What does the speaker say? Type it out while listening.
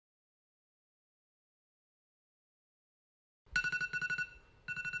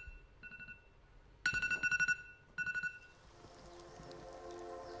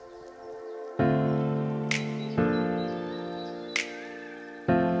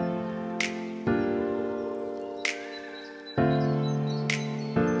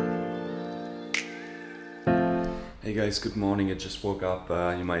Hey guys, good morning. I just woke up.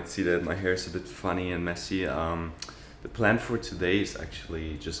 You might see that my hair is a bit funny and messy. The plan for today is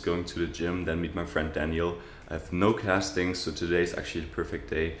actually just going to the gym, then meet my friend Daniel. I have no casting, so today is actually the perfect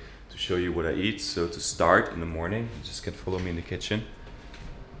day to show you what I eat. So to start in the morning, you just can follow me in the kitchen.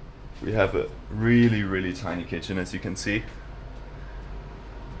 We have a really tiny kitchen, as you can see.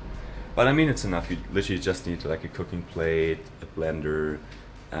 But I mean, it's enough. You literally just need like a cooking plate, a blender,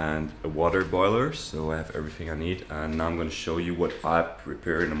 and a water boiler. So I have everything I need, and now I'm going to show you what I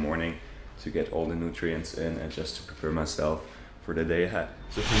prepare in the morning to get all the nutrients in and just to prepare myself for the day ahead.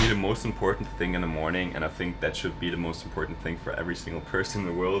 So for me, the most important thing in the morning, and I think that should be the most important thing for every single person in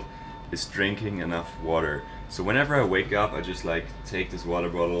the world, is drinking enough water. So whenever I wake up, I just like take this water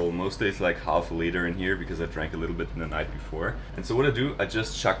bottle. Mostly it's like half a liter in here because I drank a little bit the night before. And so what I do, I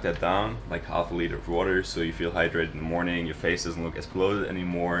just chuck that down, like half a liter of water, so you feel hydrated in the morning, your face doesn't look as bloated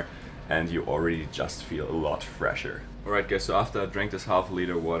anymore, and you already just feel a lot fresher. Alright guys, so after I drank this half a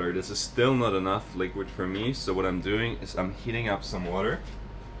liter of water, this is still not enough liquid for me. So what I'm doing is I'm heating up some water.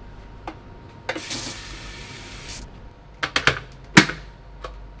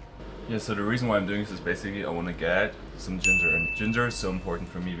 Yeah, so the reason why I'm doing this is basically I want to get some ginger, and ginger is so important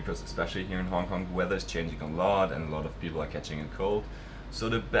for me because especially here in Hong Kong, the weather is changing a lot and a lot of people are catching a cold. So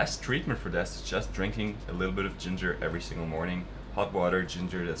the best treatment for this is just drinking a little bit of ginger every single morning. Hot water,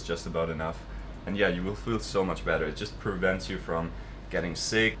 ginger, that's just about enough. And yeah, you will feel so much better. It just prevents you from getting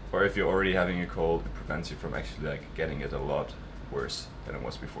sick, or if you're already having a cold, it prevents you from actually like getting it a lot worse than it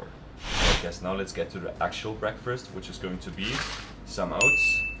was before. I guess now let's get to the actual breakfast, which is going to be some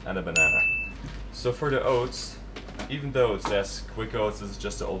oats and a banana. So for the oats, even though it says quick oats, this is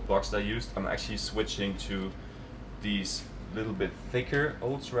just the old box I used, I'm actually switching to these little bit thicker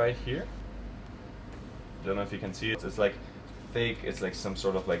oats right here. Don't know if you can see it. It's like thick, it's like some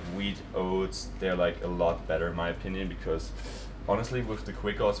sort of like wheat oats. They're like a lot better in my opinion, because honestly with the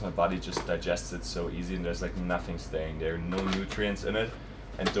quick oats my body just digests it so easy and there's like nothing staying there, no nutrients in it.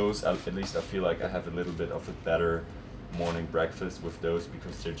 And those, at least I feel like I have a little bit of a better morning breakfast with those,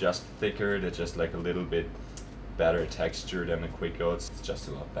 because they're just thicker, they're just like a little bit better texture than the quick oats. It's just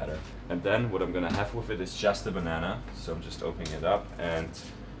a lot better. And then what I'm gonna have with it is just a banana. So I'm just opening it up and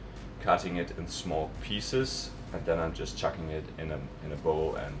cutting it in small pieces, and then I'm just chucking it in a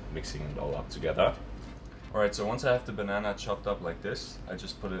bowl and mixing it all up together. Alright, so once I have the banana chopped up like this, I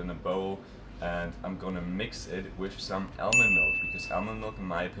just put it in a bowl and I'm gonna mix it with some almond milk, because almond milk in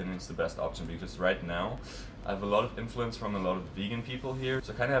my opinion is the best option, because right now I have a lot of influence from a lot of vegan people here,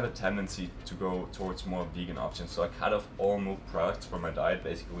 so I kind of have a tendency to go towards more vegan options. So I cut off all milk products from my diet,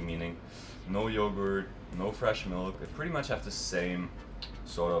 basically meaning no yogurt, no fresh milk. They pretty much have the same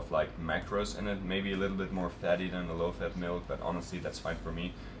sort of like macros in it, maybe a little bit more fatty than the low-fat milk, but honestly that's fine for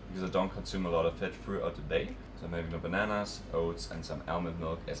me because I don't consume a lot of fat throughout the day. So I'm having the bananas, oats and some almond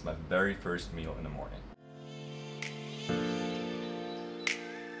milk as my very first meal in the morning.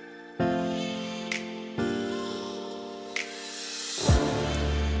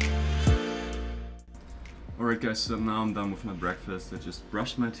 Alright guys, so now I'm done with my breakfast. I just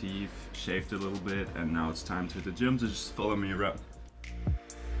brushed my teeth, shaved a little bit, and now it's time to hit the gym, so just follow me around.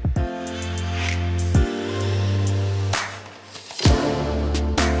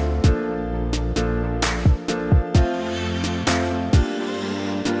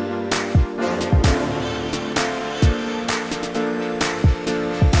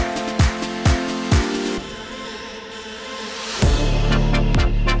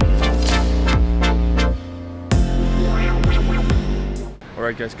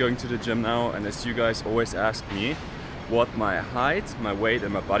 Alright guys, going to the gym now, and as you guys always ask me what my height, my weight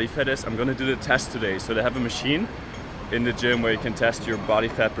and my body fat is, I'm gonna do the test today. So they have a machine in the gym where you can test your body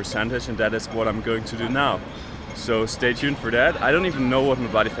fat percentage, and that is what I'm going to do now. So stay tuned for that. I don't even know what my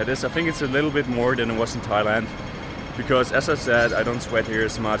body fat is. I think it's a little bit more than it was in Thailand, because as I said, I don't sweat here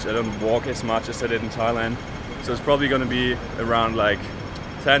as much, I don't walk as much as I did in Thailand. So it's probably gonna be around like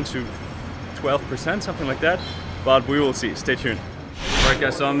 10 to 12%, something like that, but we will see. Stay tuned. Alright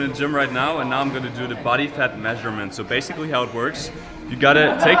guys, so I'm in the gym right now, and now I'm going to do the body fat measurement. So basically how it works, you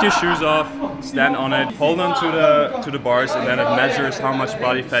gotta take your shoes off, stand on it, hold on to the bars, and then it measures how much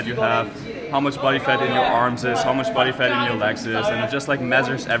body fat you have, how much body fat in your arms is, how much body fat in your legs is, and it just like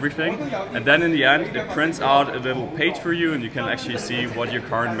measures everything. And then in the end it prints out a little page for you and you can actually see what your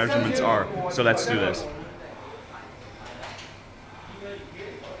current measurements are. So let's do this.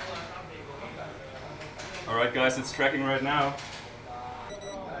 Alright guys, it's tracking right now.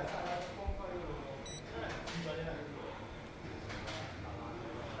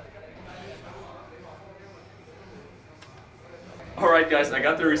 Alright guys, I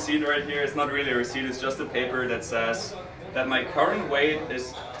got the receipt right here. It's not really a receipt, it's just a paper that says that my current weight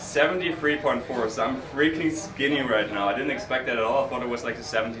is 73.4, so I'm freaking skinny right now. I didn't expect that at all. I thought it was like a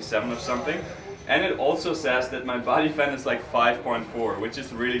 77 or something. And it also says that my body fat is like 5.4, which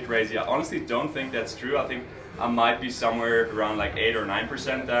is really crazy. I honestly don't think that's true. I think I might be somewhere around like 8 or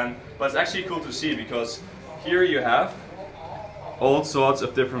 9% then. But it's actually cool to see because here you have all sorts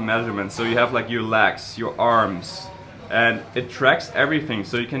of different measurements. So you have like your legs, your arms, and it tracks everything.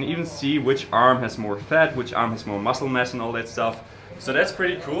 So you can even see which arm has more fat, which arm has more muscle mass and all that stuff. So that's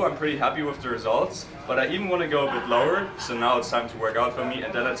pretty cool. I'm pretty happy with the results, but I even want to go a bit lower. So now it's time to work out for me,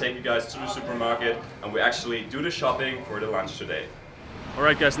 and then I take you guys to the supermarket and we actually do the shopping for the lunch today.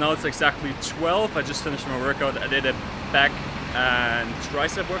 Alright guys, now it's exactly 12. I just finished my workout. I did a back and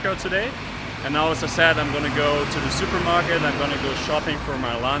tricep workout today. And now, as I said, I'm gonna go to the supermarket. I'm gonna go shopping for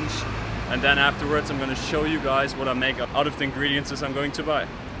my lunch. And then afterwards I'm gonna show you guys what I make out of the ingredients I'm going to buy.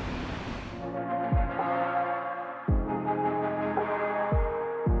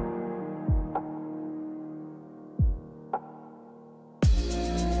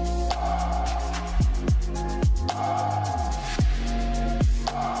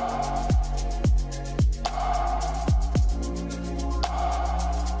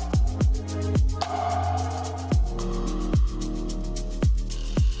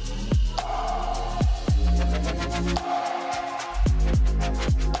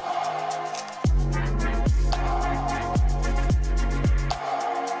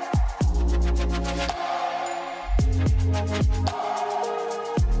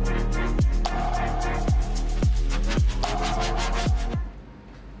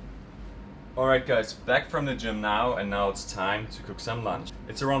 Alright guys, back from the gym now, and now it's time to cook some lunch.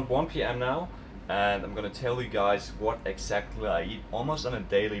 It's around 1 p.m. now, and I'm gonna tell you guys what exactly I eat almost on a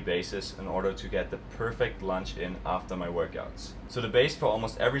daily basis in order to get the perfect lunch in after my workouts. So the base for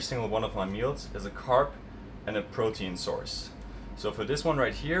almost every single one of my meals is a carb and a protein source. So for this one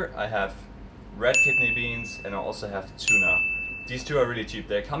right here, I have red kidney beans and I also have tuna. These two are really cheap.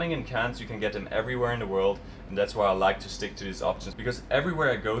 They're coming in cans, you can get them everywhere in the world, and that's why I like to stick to these options, because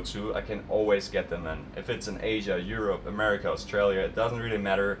everywhere I go to I can always get them in. If it's in Asia, Europe, America, Australia, it doesn't really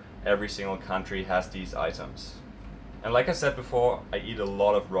matter, every single country has these items. And like I said before, I eat a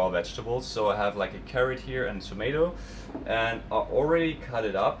lot of raw vegetables, so I have like a carrot here and tomato, and I already cut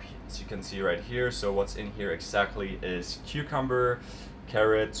it up, as you can see right here. So what's in here exactly is cucumber,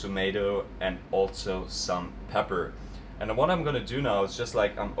 carrot, tomato, and also some pepper. And what I'm gonna do now is just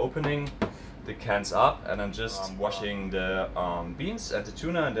like I'm opening the cans up and I'm just washing the beans and the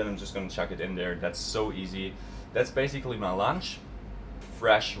tuna, and then I'm just gonna chuck it in there. That's so easy. That's basically my lunch.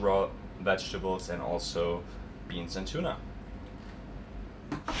 Fresh raw vegetables and also beans and tuna.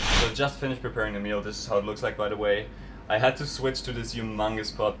 So just finished preparing the meal. This is how it looks like, by the way. I had to switch to this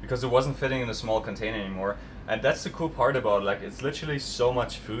humongous pot because it wasn't fitting in a small container anymore. And that's the cool part about it. Like, it's literally so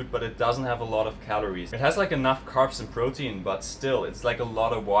much food, but it doesn't have a lot of calories. It has like enough carbs and protein, but still it's like a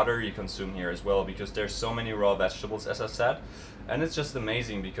lot of water you consume here as well, because there's so many raw vegetables, as I said. And it's just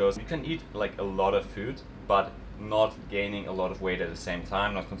amazing because you can eat like a lot of food, but not gaining a lot of weight at the same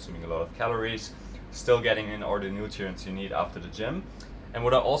time, not consuming a lot of calories, still getting in all the nutrients you need after the gym. And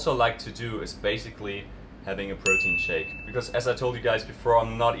what I also like to do is basically having a protein shake, because as I told you guys before,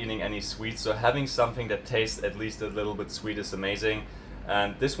 I'm not eating any sweets, so having something that tastes at least a little bit sweet is amazing.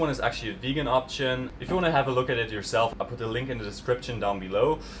 And this one is actually a vegan option. If you want to have a look at it yourself, I'll put the link in the description down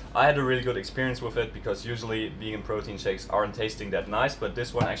below. I had a really good experience with it because usually vegan protein shakes aren't tasting that nice, but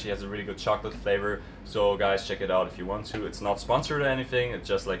this one actually has a really good chocolate flavor. So guys, check it out if you want to. It's not sponsored or anything, it's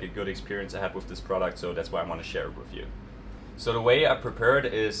just like a good experience I had with this product, so that's why I want to share it with you. So the way I prepared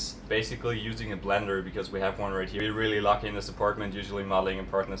is basically using a blender, because we have one right here. We're really lucky in this apartment. Usually modeling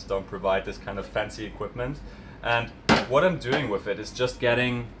apartments don't provide this kind of fancy equipment. And what I'm doing with it is just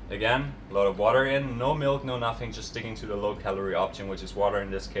getting, again, a lot of water in, no milk, no nothing, just sticking to the low calorie option, which is water in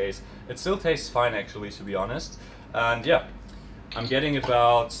this case. It still tastes fine actually, to be honest. And yeah, I'm getting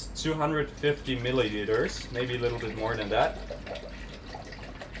about 250 milliliters, maybe a little bit more than that.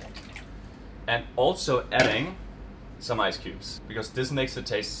 And also adding some ice cubes, because this makes it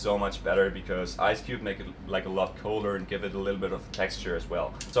taste so much better, because ice cube make it like a lot colder and give it a little bit of texture as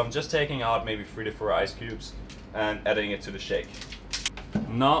well. So I'm just taking out maybe 3 to 4 ice cubes and adding it to the shake.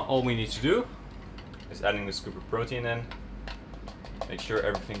 Now all we need to do is adding the scoop of protein in. Make sure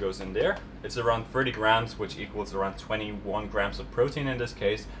everything goes in there. It's around 30 grams, which equals around 21 grams of protein in this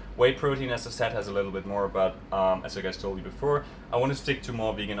case. Whey protein, as I said, has a little bit more, but as I guys told you before, I want to stick to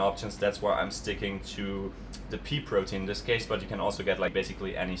more vegan options. That's why I'm sticking to the pea protein in this case, but you can also get like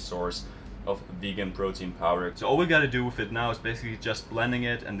basically any source of vegan protein powder. So all we gotta do with it now is basically just blending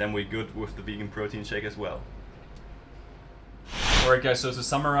it, and then we're good with the vegan protein shake as well. Alright guys, so to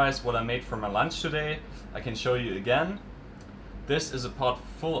summarize what I made for my lunch today, I can show you again. This is a pot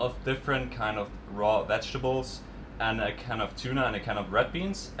full of different kind of raw vegetables and a can of tuna and a can of red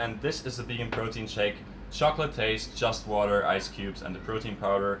beans. And this is a vegan protein shake. Chocolate taste, just water, ice cubes and the protein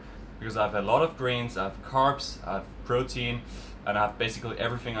powder. Because I have a lot of grains, I have carbs, I have protein, and I have basically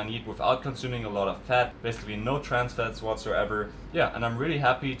everything I need without consuming a lot of fat. Basically no trans fats whatsoever. Yeah, and I'm really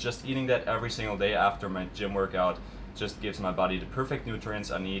happy just eating that every single day after my gym workout. Just gives my body the perfect nutrients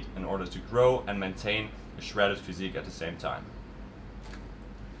I need in order to grow and maintain a shredded physique at the same time.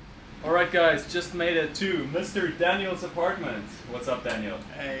 Alright guys, just made it to Mr. Daniel's apartment. What's up, Daniel?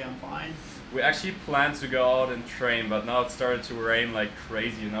 Hey, I'm fine. We actually planned to go out and train, but now it started to rain like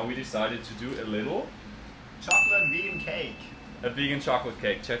crazy. Now we decided to do a little Chocolate vegan cake. A vegan chocolate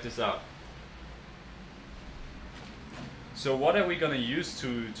cake. Check this out. So what are we gonna use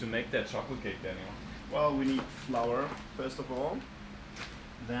to make that chocolate cake, Daniel? Well, we need flour, first of all.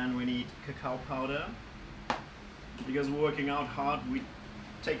 Then we need cacao powder. Because we're working out hard, we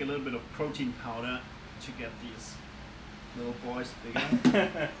take a little bit of protein powder to get these little boys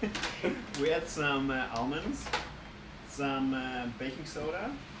bigger. We add some almonds, some baking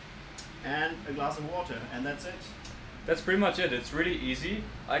soda, and a glass of water, and that's it. That's pretty much it. It's really easy.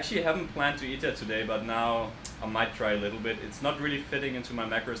 I actually haven't planned to eat that today, but now I might try a little bit. It's not really fitting into my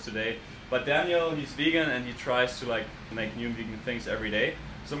macros today. But Daniel, he's vegan and he tries to like make new vegan things every day.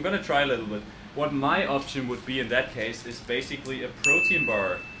 So I'm gonna try a little bit. What my option would be in that case is basically a protein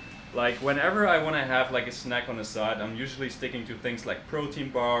bar. Like whenever I want to have like a snack on the side, I'm usually sticking to things like protein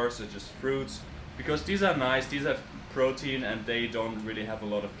bars or just fruits, because these are nice, these have protein and they don't really have a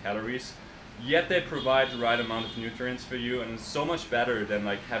lot of calories. Yet they provide the right amount of nutrients for you, and it's so much better than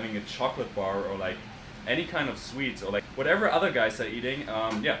like having a chocolate bar or like any kind of sweets or like whatever other guys are eating.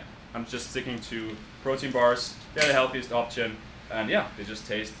 Yeah, I'm just sticking to protein bars. They're the healthiest option, and yeah, they just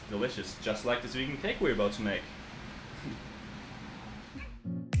taste delicious, just like this vegan cake we're about to make.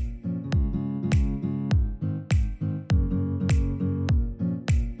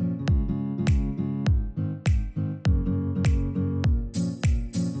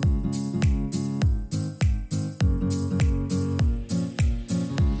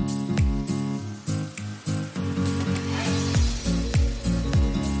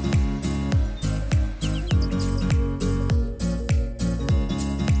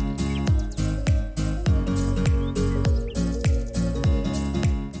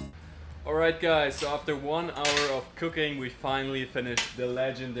 Alright guys, so after 1 hour of cooking, we finally finished the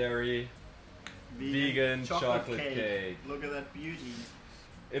legendary vegan chocolate cake. Look at that beauty.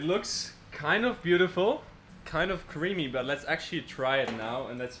 It looks kind of beautiful, kind of creamy, but let's actually try it now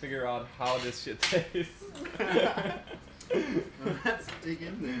and let's figure out how this shit tastes. Let's dig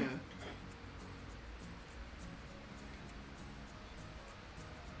in there.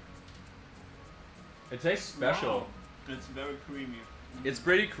 It tastes special. Wow. It's very creamy. It's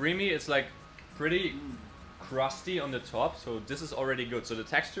pretty creamy, it's like pretty crusty on the top, so this is already good. So the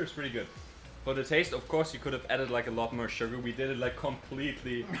texture is pretty good. For the taste, of course, you could have added like a lot more sugar. We did it like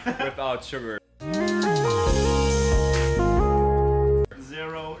completely without sugar.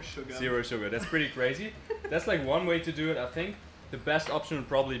 Zero sugar. Zero sugar, that's pretty crazy. That's like one way to do it. I think the best option would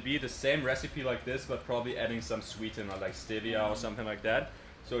probably be the same recipe like this, but probably adding some sweetener like stevia or something like that.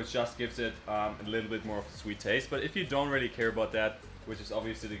 So it just gives it a little bit more of a sweet taste. But if you don't really care about that, which is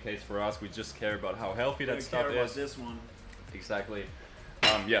obviously the case for us, we just care about how healthy that stuff is. About this one. Exactly.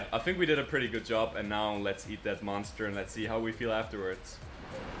 Yeah, I think we did a pretty good job, and now let's eat that monster and let's see how we feel afterwards.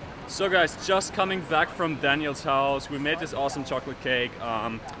 So guys, just coming back from Daniel's house, we made this awesome chocolate cake.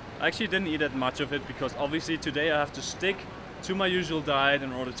 I actually didn't eat that much of it because obviously today I have to stick to my usual diet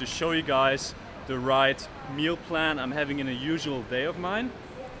in order to show you guys the right meal plan I'm having in a usual day of mine.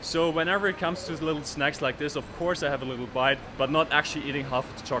 So whenever it comes to little snacks like this, of course I have a little bite, but not actually eating half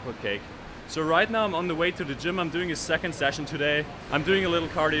of the chocolate cake. So right now I'm on the way to the gym. I'm doing a second session today. I'm doing a little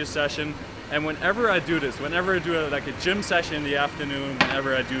cardio session, and whenever I do this, whenever I do like a gym session in the afternoon,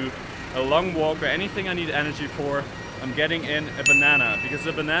 whenever I do a long walk or anything I need energy for, I'm getting in a banana, because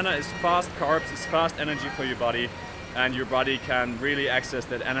the banana is fast carbs, it's fast energy for your body, and your body can really access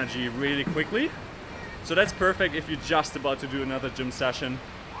that energy really quickly. So that's perfect if you're just about to do another gym session.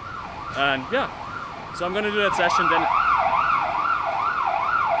 And yeah, so I'm gonna do that session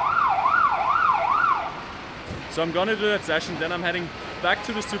then. I'm heading back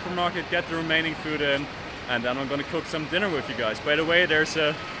to the supermarket, get the remaining food in, and then I'm gonna cook some dinner with you guys. By the way, there's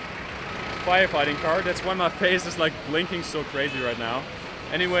a firefighting car. That's why my face is like blinking so crazy right now.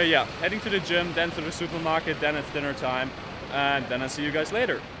 Anyway, yeah, heading to the gym, then to the supermarket, then it's dinner time, and then I'll see you guys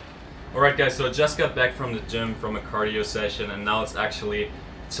later. Alright guys, so I just got back from the gym from a cardio session, and now it's actually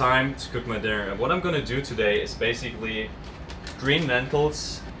time to cook my dinner. And what I'm gonna do today is basically green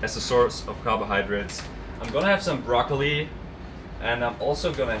lentils as a source of carbohydrates. I'm gonna have some broccoli, and I'm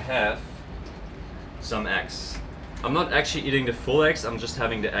also gonna have some eggs. I'm not actually eating the full eggs, I'm just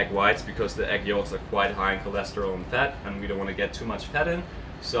having the egg whites because the egg yolks are quite high in cholesterol and fat, and we don't want to get too much fat in,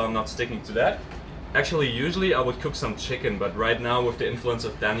 so I'm not sticking to that. Actually, usually I would cook some chicken, but right now with the influence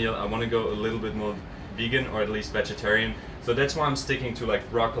of Daniel, I want to go a little bit more vegan, or at least vegetarian. So that's why I'm sticking to like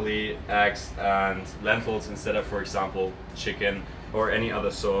broccoli, eggs and lentils instead of, for example, chicken or any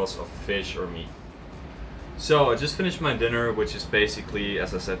other source of fish or meat. So I just finished my dinner, which is basically,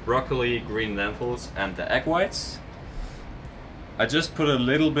 as I said, broccoli, green lentils and the egg whites. I just put a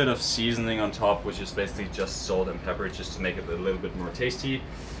little bit of seasoning on top, which is basically just salt and pepper, just to make it a little bit more tasty.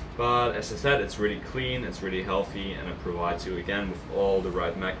 But as I said, it's really clean, it's really healthy, and it provides you again with all the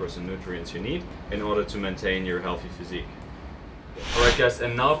right macros and nutrients you need in order to maintain your healthy physique. Alright guys,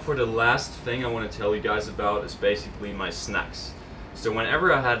 and now for the last thing I want to tell you guys about is basically my snacks. So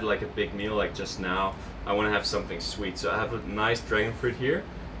whenever I had like a big meal like just now, I want to have something sweet. So I have a nice dragon fruit here.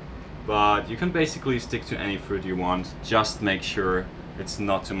 But you can basically stick to any fruit you want, just make sure it's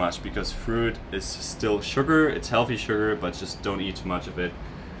not too much, because fruit is still sugar, it's healthy sugar, but just don't eat too much of it.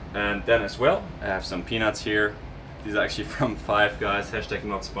 And then as well, I have some peanuts here. These are actually from Five Guys, hashtag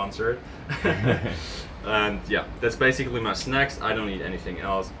not sponsored. And yeah, that's basically my snacks. I don't eat anything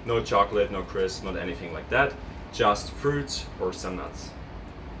else. No chocolate, no crisps, not anything like that. Just fruits or some nuts.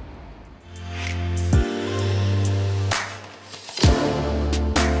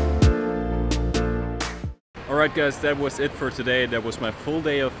 Alright guys, that was it for today. That was my full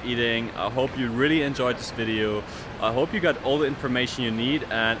day of eating. I hope you really enjoyed this video. I hope you got all the information you need,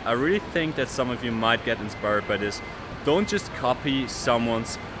 and I really think that some of you might get inspired by this. Don't just copy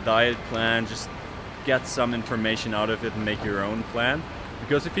someone's diet plan, just get some information out of it and make your own plan.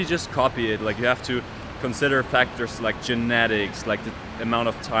 Because if you just copy it, like, you have to consider factors like genetics, like the amount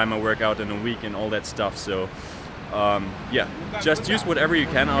of time I work out in a week and all that stuff. So yeah, just use whatever you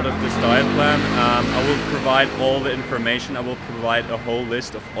can out of this diet plan. I will provide all the information. I will provide a whole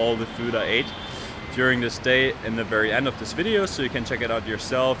list of all the food I ate during this day in the very end of this video, so you can check it out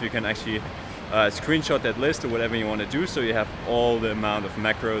yourself. You can actually screenshot that list or whatever you want to do, so you have all the amount of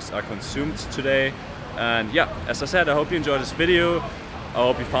macros I consumed today. And yeah, as I said, I hope you enjoyed this video. I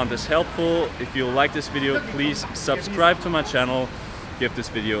hope you found this helpful. If you like this video, please subscribe to my channel. Give this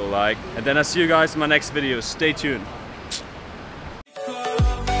video a like, and then I'll see you guys in my next video. Stay tuned.